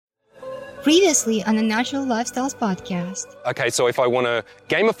Previously on the Natural Lifestyles Podcast. Okay, so if I want to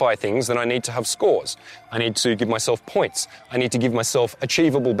gamify things, then I need to have scores. I need to give myself points. I need to give myself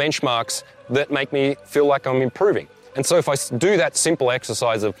achievable benchmarks that make me feel like I'm improving. And so if I do that simple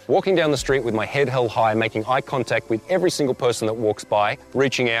exercise of walking down the street with my head held high, making eye contact with every single person that walks by,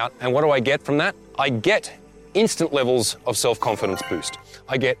 reaching out, and what do I get from that? I get instant levels of self-confidence boost.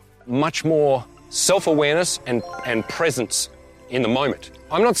 I get much more self-awareness and presence in the moment.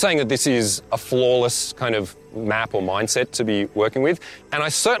 I'm not saying that this is a flawless kind of map or mindset to be working with, and I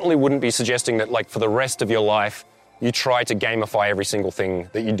certainly wouldn't be suggesting that, like, for the rest of your life, you try to gamify every single thing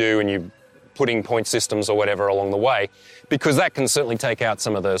that you do and you putting point systems or whatever along the way, because that can certainly take out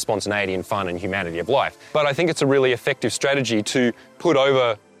some of the spontaneity and fun and humanity of life. But I think it's a really effective strategy to put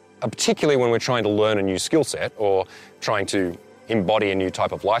over, particularly when we're trying to learn a new skill set or trying to embody a new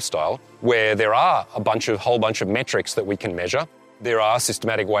type of lifestyle, where there are a whole bunch of metrics that we can measure. There are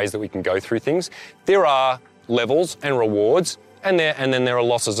systematic ways that we can go through things. There are levels and rewards, and then there are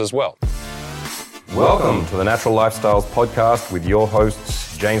losses as well. Welcome to the Natural Lifestyles Podcast with your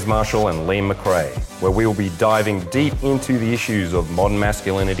hosts, James Marshall and Liam McRae, where we will be diving deep into the issues of modern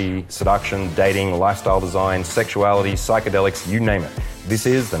masculinity, seduction, dating, lifestyle design, sexuality, psychedelics, you name it. This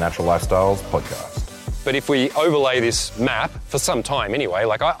is the Natural Lifestyles Podcast. But if we overlay this map, for some time anyway,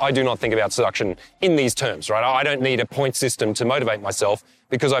 like I do not think about seduction in these terms, right? I don't need a point system to motivate myself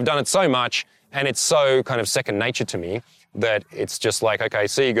because I've done it so much and it's so kind of second nature to me that it's just like, okay,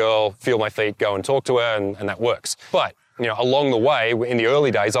 see a girl, feel my feet, go and talk to her, and that works. But, you know, along the way, in the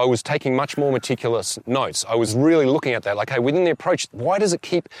early days, I was taking much more meticulous notes. I was really looking at that, like, hey, within the approach, why does it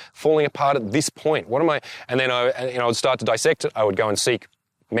keep falling apart at this point? And then I would start to dissect it. I would go and seek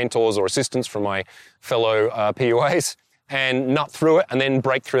mentors or assistants from my fellow PUAs and nut through it and then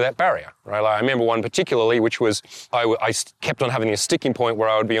break through that barrier, right? Like I remember one particularly, which was I kept on having a sticking point where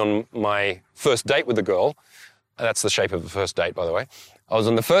I would be on my first date with a girl. That's the shape of the first date, by the way. I was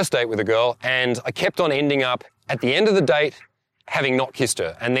on the first date with a girl and I kept on ending up at the end of the date having not kissed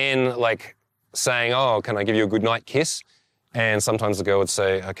her and then like saying, oh, can I give you a good night kiss? And sometimes the girl would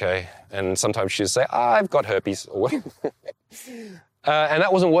say, okay. And sometimes she'd say, I've got herpes or whatever. And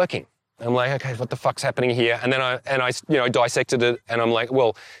that wasn't working. I'm like, okay, what the fuck's happening here? And then I dissected it and I'm like,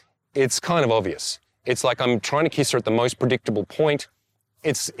 well, it's kind of obvious. It's like I'm trying to kiss her at the most predictable point.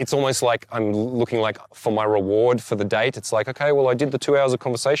 It's almost like I'm looking like for my reward for the date. It's like, okay, well, I did the 2 hours of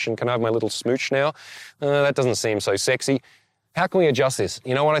conversation. Can I have my little smooch now? That doesn't seem so sexy. How can we adjust this?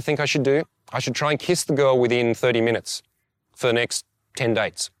 You know what I think I should do? I should try and kiss the girl within 30 minutes for the next 10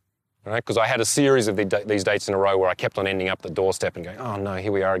 dates. Right? Because I had a series of these dates in a row where I kept on ending up the doorstep and going, oh no,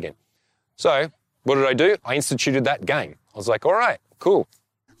 here we are again. So what did I do? I instituted that game. I was like, all right, cool.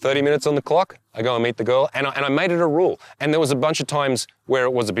 30 minutes on the clock, I go and meet the girl, and I made it a rule. And there was a bunch of times where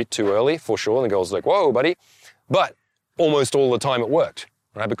it was a bit too early, for sure, and the girl's like, whoa, buddy. But almost all the time it worked,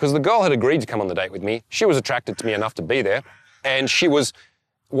 right? Because the girl had agreed to come on the date with me. She was attracted to me enough to be there. And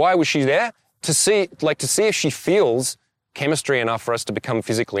why was she there? To see if she feels chemistry enough for us to become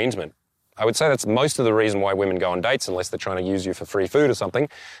physically intimate. I would say that's most of the reason why women go on dates, unless they're trying to use you for free food or something.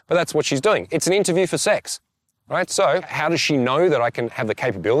 But that's what she's doing. It's an interview for sex, right? So how does she know that I can have the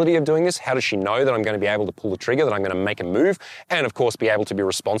capability of doing this? How does she know that I'm going to be able to pull the trigger, that I'm going to make a move? And of course, be able to be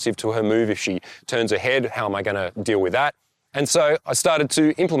responsive to her move. If she turns her head, how am I going to deal with that? And so I started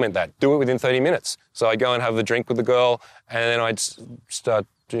to implement that, do it within 30 minutes. So I'd go and have a drink with the girl, and then I'd start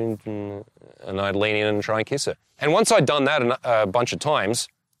doing, and I'd lean in and try and kiss her. And once I'd done that a bunch of times,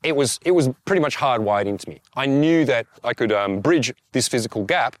 it was pretty much hardwired into me. I knew that I could bridge this physical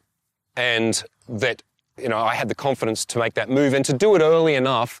gap, and that, you know, I had the confidence to make that move and to do it early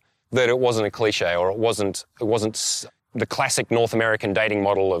enough that it wasn't a cliche, or it wasn't the classic North American dating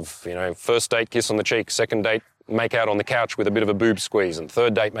model of, you know, first date kiss on the cheek, second date make out on the couch with a bit of a boob squeeze, and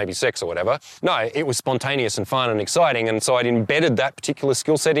third date maybe sex or whatever. No, it was spontaneous and fun and exciting, and so I'd embedded that particular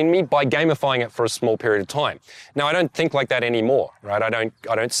skill set in me by gamifying it for a small period of time. Now, I don't think like that anymore, right? I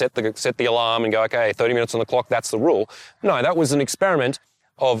don't set the alarm and go, okay, 30 minutes on the clock, that's the rule. No, that was an experiment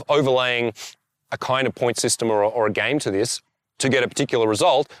of overlaying a kind of point system or a game to this to get a particular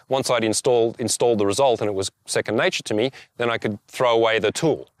result. Once I'd installed the result and it was second nature to me, then I could throw away the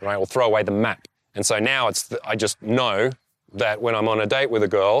tool, right, or throw away the map. And so now I just know that when I'm on a date with a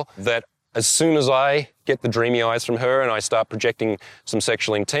girl, that as soon as I get the dreamy eyes from her and I start projecting some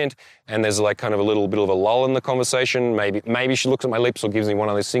sexual intent, and there's like kind of a little bit of a lull in the conversation, maybe she looks at my lips or gives me one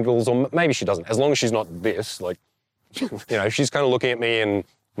of those signals, or maybe she doesn't. As long as she's not this, like, you know, she's kind of looking at me and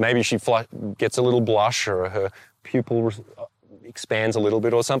maybe she gets a little blush or her pupil expands a little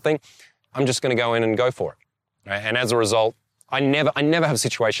bit or something, I'm just going to go in and go for it. Right? And as a result, I never have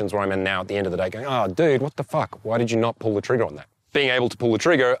situations where I'm in now at the end of the day going, oh, dude, what the fuck? Why did you not pull the trigger on that? Being able to pull the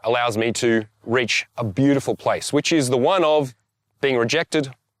trigger allows me to reach a beautiful place, which is the one of being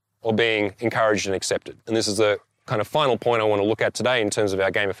rejected or being encouraged and accepted. And this is the kind of final point I want to look at today in terms of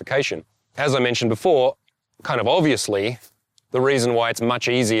our gamification. As I mentioned before, kind of obviously, the reason why it's much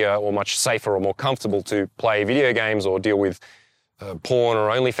easier or much safer or more comfortable to play video games or deal with porn or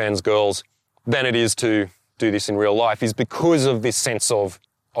OnlyFans girls than it is to do this in real life is because of this sense of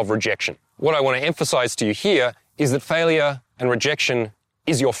rejection. What I want to emphasize to you here is that failure and rejection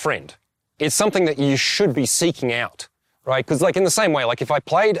is your friend. It's something that you should be seeking out, right? Because like in the same way, like if I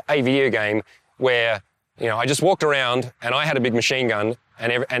played a video game where, you know, I just walked around and I had a big machine gun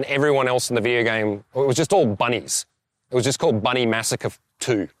and everyone else in the video game, it was just all bunnies. It was just called Bunny Massacre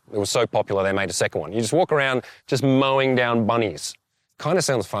 2. It was so popular they made a second one. You just walk around just mowing down bunnies. Kind of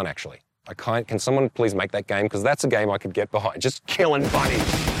sounds fun, actually. Can someone please make that game? Because that's a game I could get behind. Just killing bunnies.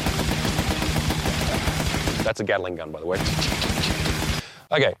 That's a Gatling gun, by the way.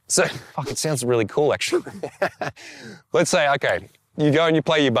 Okay, so, it sounds really cool, actually. Let's say, okay, you go and you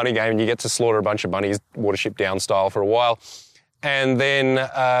play your bunny game and you get to slaughter a bunch of bunnies, Watership Down style for a while. And then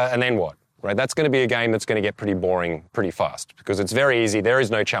what? Right, that's going to be a game that's going to get pretty boring pretty fast because it's very easy. There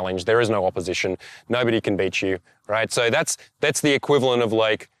is no challenge. There is no opposition. Nobody can beat you, right? So that's the equivalent of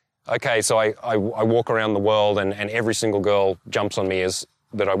like, okay, so I walk around the world and every single girl jumps on me as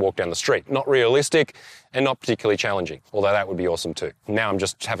that I walk down the street. Not realistic and not particularly challenging, although that would be awesome too. Now I'm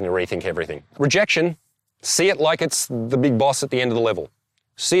just having to rethink everything. Rejection, see it like it's the big boss at the end of the level.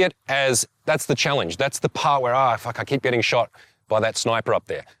 See it as that's the challenge. That's the part where, I keep getting shot by that sniper up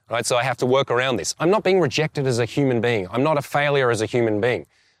there, right? So I have to work around this. I'm not being rejected as a human being. I'm not a failure as a human being.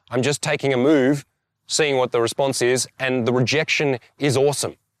 I'm just taking a move, seeing what the response is, and the rejection is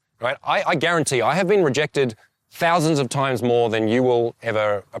awesome, right? I guarantee I have been rejected thousands of times more than you will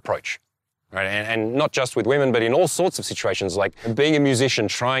ever approach, right? And not just with women, but in all sorts of situations, like being a musician,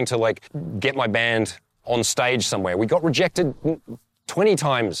 trying to like get my band on stage somewhere. We got rejected 20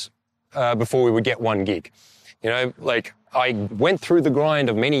 times before we would get one gig. You know, like I went through the grind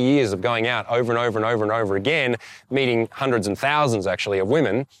of many years of going out over and over and over and over again, meeting hundreds and thousands actually of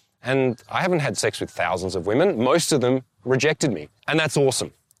women. And I haven't had sex with thousands of women. Most of them rejected me. And that's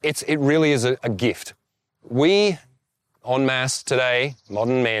awesome. It really is a gift. We, en masse today,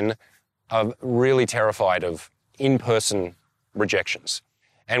 modern men, are really terrified of in-person rejections.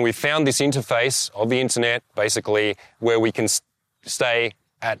 And we've found this interface of the internet, basically, where we can stay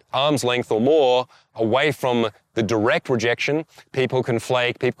at arm's length or more away from the direct rejection. People can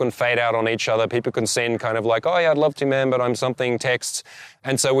flake, people can fade out on each other, people can send kind of like, oh yeah, I'd love to, man, but I'm something, texts.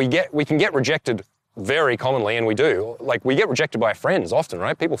 And so we can get rejected very commonly, and we do. Like we get rejected by our friends often,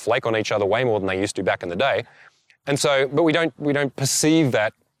 right? People flake on each other way more than they used to back in the day. And so, but we don't perceive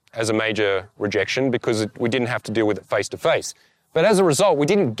that as a major rejection because we didn't have to deal with it face to face. But as a result, we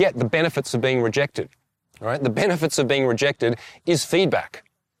didn't get the benefits of being rejected, right? The benefits of being rejected is feedback,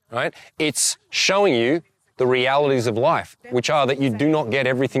 right? It's showing you the realities of life, which are that you do not get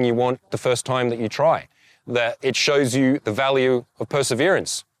everything you want the first time that you try. That it shows you the value of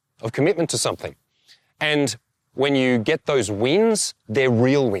perseverance, of commitment to something. And when you get those wins, they're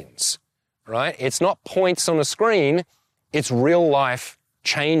real wins, right? It's not points on a screen, it's real life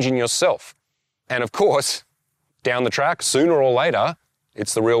change in yourself. And of course, down the track, sooner or later,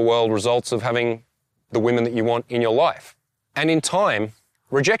 it's the real world results of having the women that you want in your life. And in time,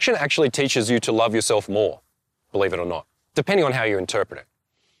 rejection actually teaches you to love yourself more, believe it or not, depending on how you interpret it,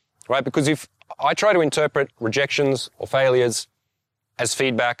 right? Because if I try to interpret rejections or failures as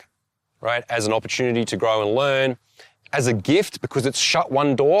feedback, right, as an opportunity to grow and learn, as a gift because it's shut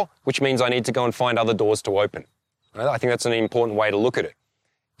one door, which means I need to go and find other doors to open. Right? I think that's an important way to look at it.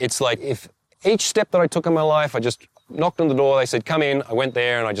 It's like if each step that I took in my life, I just knocked on the door, they said, come in, I went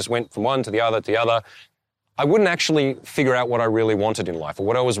there, and I just went from one to the other to the other. I wouldn't actually figure out what I really wanted in life or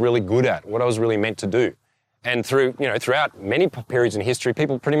what I was really good at, what I was really meant to do. And throughout many periods in history,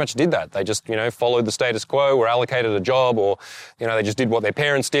 people pretty much did that. They just, followed the status quo, were allocated a job, or, they just did what their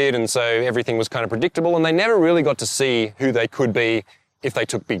parents did. And so everything was kind of predictable. And they never really got to see who they could be if they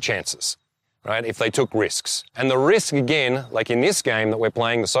took big chances, right? If they took risks. And the risk, again, like in this game that we're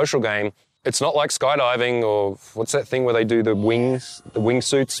playing, the social game, it's not like skydiving or what's that thing where they do the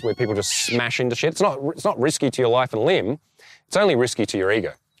wingsuits where people just smash into shit. It's not risky to your life and limb. It's only risky to your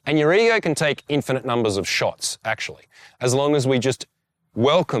ego. And your ego can take infinite numbers of shots, actually, as long as we just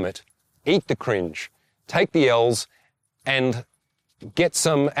welcome it, eat the cringe, take the L's, and get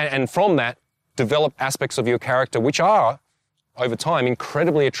some, and from that, develop aspects of your character which are, over time,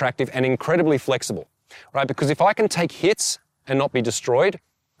 incredibly attractive and incredibly flexible, right? Because if I can take hits and not be destroyed,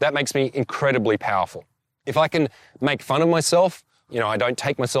 that makes me incredibly powerful. If I can make fun of myself, I don't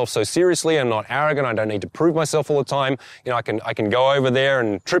take myself so seriously, I'm not arrogant, I don't need to prove myself all the time, I can go over there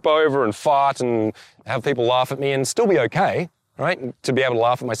and trip over and fart and have people laugh at me and still be okay, right? To be able to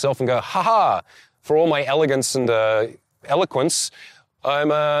laugh at myself and go, ha, for all my elegance and eloquence, I'm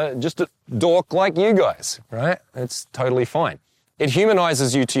just a dork like you guys, right? It's totally fine. It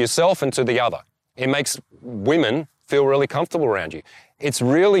humanizes you to yourself and to the other. It makes women feel really comfortable around you. It's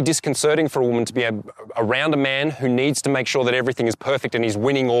really disconcerting for a woman to be around a man who needs to make sure that everything is perfect and he's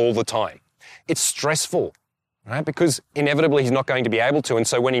winning all the time. It's stressful, right? Because inevitably he's not going to be able to. And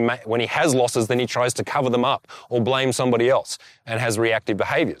so when he has losses, then he tries to cover them up or blame somebody else and has reactive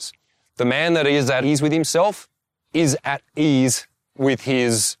behaviors. The man that is at ease with himself is at ease with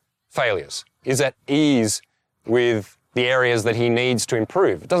his failures, is at ease with the areas that he needs to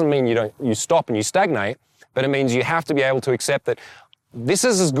improve. It doesn't mean you stop and you stagnate, but it means you have to be able to accept that this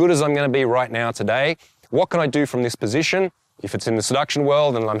is as good as I'm going to be right now today. What can I do from this position? If it's in the seduction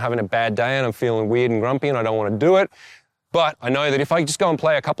world and I'm having a bad day and I'm feeling weird and grumpy and I don't want to do it, but I know that if I just go and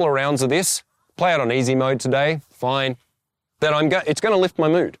play a couple of rounds of this, play it on easy mode today, fine, then it's going to lift my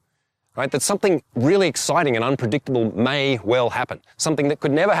mood, right? That something really exciting and unpredictable may well happen. Something that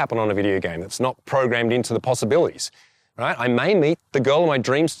could never happen on a video game that's not programmed into the possibilities. Right? I may meet the girl of my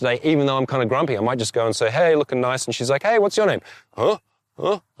dreams today, even though I'm kind of grumpy. I might just go and say, hey, looking nice. And she's like, hey, what's your name? Huh?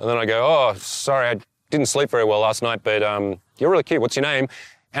 And then I go, oh, sorry, I didn't sleep very well last night, but you're really cute. What's your name?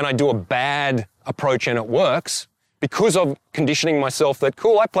 And I do a bad approach and it works because of conditioning myself that,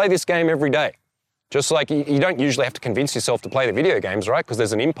 cool, I play this game every day. Just like you don't usually have to convince yourself to play the video games, right? Because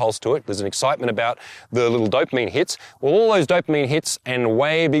there's an impulse to it. There's an excitement about the little dopamine hits. Well, all those dopamine hits and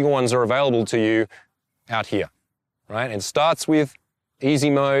way bigger ones are available to you out here. Right? And it starts with easy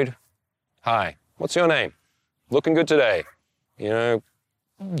mode. Hi, what's your name? Looking good today.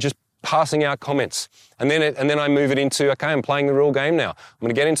 Just passing out comments. And then I move it into, okay, I'm playing the real game now. I'm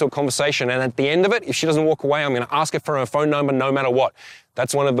going to get into a conversation. And at the end of it, if she doesn't walk away, I'm going to ask her for her phone number no matter what.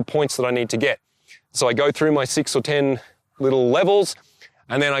 That's one of the points that I need to get. So I go through my 6 or 10 little levels.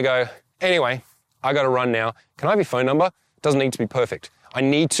 And then I go, anyway, I got to run now. Can I have your phone number? It doesn't need to be perfect. I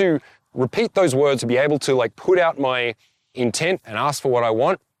need to repeat those words to be able to put out my intent and ask for what I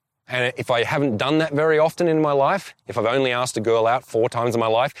want. And if I haven't done that very often in my life, if I've only asked a girl out 4 times in my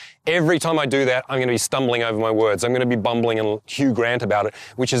life, every time I do that, I'm going to be stumbling over my words. I'm going to be bumbling and Hugh Grant about it,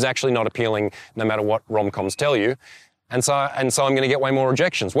 which is actually not appealing no matter what rom-coms tell you. And so I'm going to get way more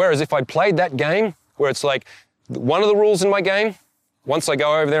rejections. Whereas if I'd played that game where it's like one of the rules in my game, once I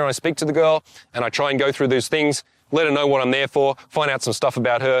go over there and I speak to the girl and I try and go through those things, let her know what I'm there for, find out some stuff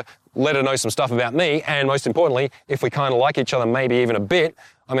about her, let her know some stuff about me, and most importantly, if we kind of like each other, maybe even a bit,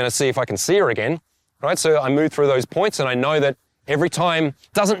 I'm going to see if I can see her again, right? So I move through those points and I know that every time,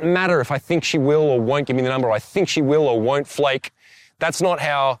 doesn't matter if I think she will or won't give me the number, or I think she will or won't flake. That's not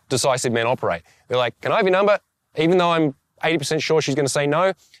how decisive men operate. They're like, can I have your number? Even though I'm 80% sure she's going to say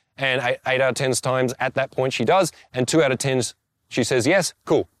no, and 8 out of 10 times at that point she does, and 2 out of 10 she says yes,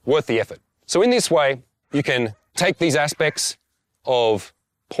 cool, worth the effort. So in this way, you can take these aspects of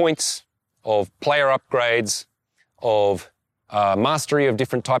points, of player upgrades, of mastery of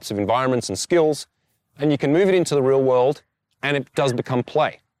different types of environments and skills, and you can move it into the real world, and it does become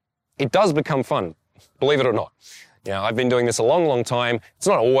play. It does become fun, believe it or not. I've been doing this a long, long time. It's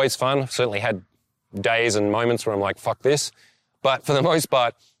not always fun. I've certainly had days and moments where I'm like, fuck this. But for the most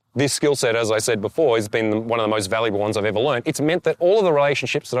part, this skill set, as I said before, has been one of the most valuable ones I've ever learned. It's meant that all of the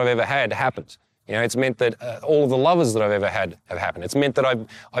relationships that I've ever had happened. It's meant that all of the lovers that I've ever had have happened. It's meant that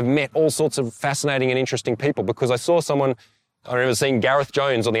I've met all sorts of fascinating and interesting people because I saw someone, I remember seeing Gareth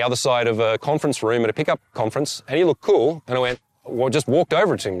Jones on the other side of a conference room at a pickup conference, and he looked cool, and I just walked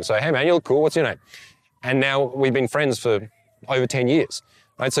over to him and say, hey man, you look cool, what's your name? And now we've been friends for over 10 years,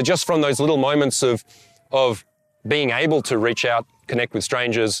 right? So just from those little moments of being able to reach out, connect with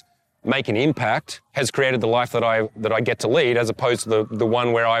strangers, make an impact, has created the life that I get to lead, as opposed to the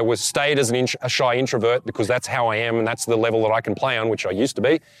one where I stayed as a shy introvert because that's how I am and that's the level that I can play on, which I used to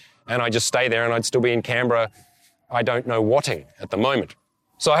be. And I just stay there and I'd still be in Canberra, I don't know whatting at the moment.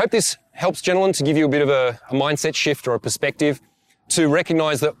 So I hope this helps, gentlemen, to give you a bit of a mindset shift or a perspective to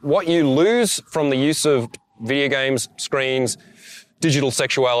recognize that what you lose from the use of video games, screens, digital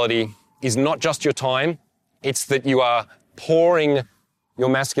sexuality is not just your time. It's that you are pouring your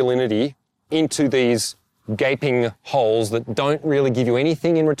masculinity into these gaping holes that don't really give you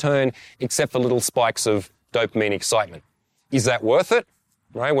anything in return except for little spikes of dopamine excitement. Is that worth it?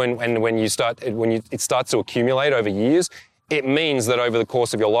 Right? When it starts to accumulate over years, it means that over the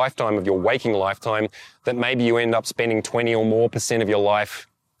course of your lifetime, of your waking lifetime, that maybe you end up spending 20 or more % of your life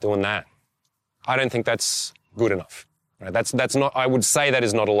doing that. I don't think that's good enough. Right? That's not, I would say that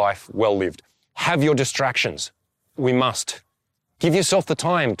is not a life well lived. Have your distractions. We must. Give yourself the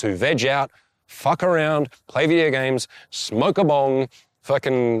time to veg out, fuck around, play video games, smoke a bong,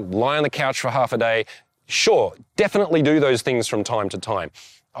 fucking lie on the couch for half a day. Sure, definitely do those things from time to time.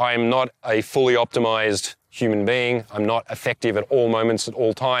 I'm not a fully optimized human being. I'm not effective at all moments, at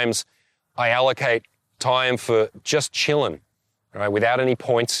all times. I allocate time for just chilling, right? Without any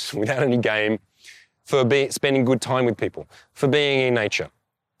points, without any game, for spending good time with people, for being in nature,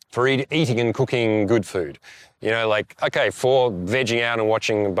 for eating and cooking good food. You know, like, okay, for vegging out and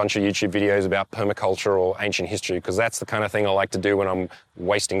watching a bunch of YouTube videos about permaculture or ancient history, because that's the kind of thing I like to do when I'm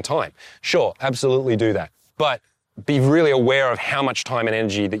wasting time. Sure, absolutely do that. But be really aware of how much time and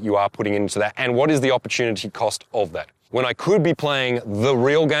energy that you are putting into that and what is the opportunity cost of that. When I could be playing the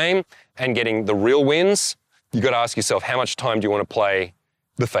real game and getting the real wins, you got to ask yourself, how much time do you want to play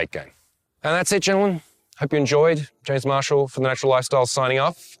the fake game? And that's it, gentlemen. Hope you enjoyed. James Marshall from The Natural Lifestyle signing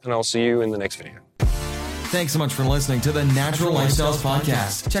off, and I'll see you in the next video. Thanks so much for listening to the Natural Lifestyles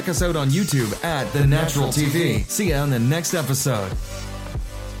Podcast. Check us out on YouTube at The Natural TV. See you on the next episode.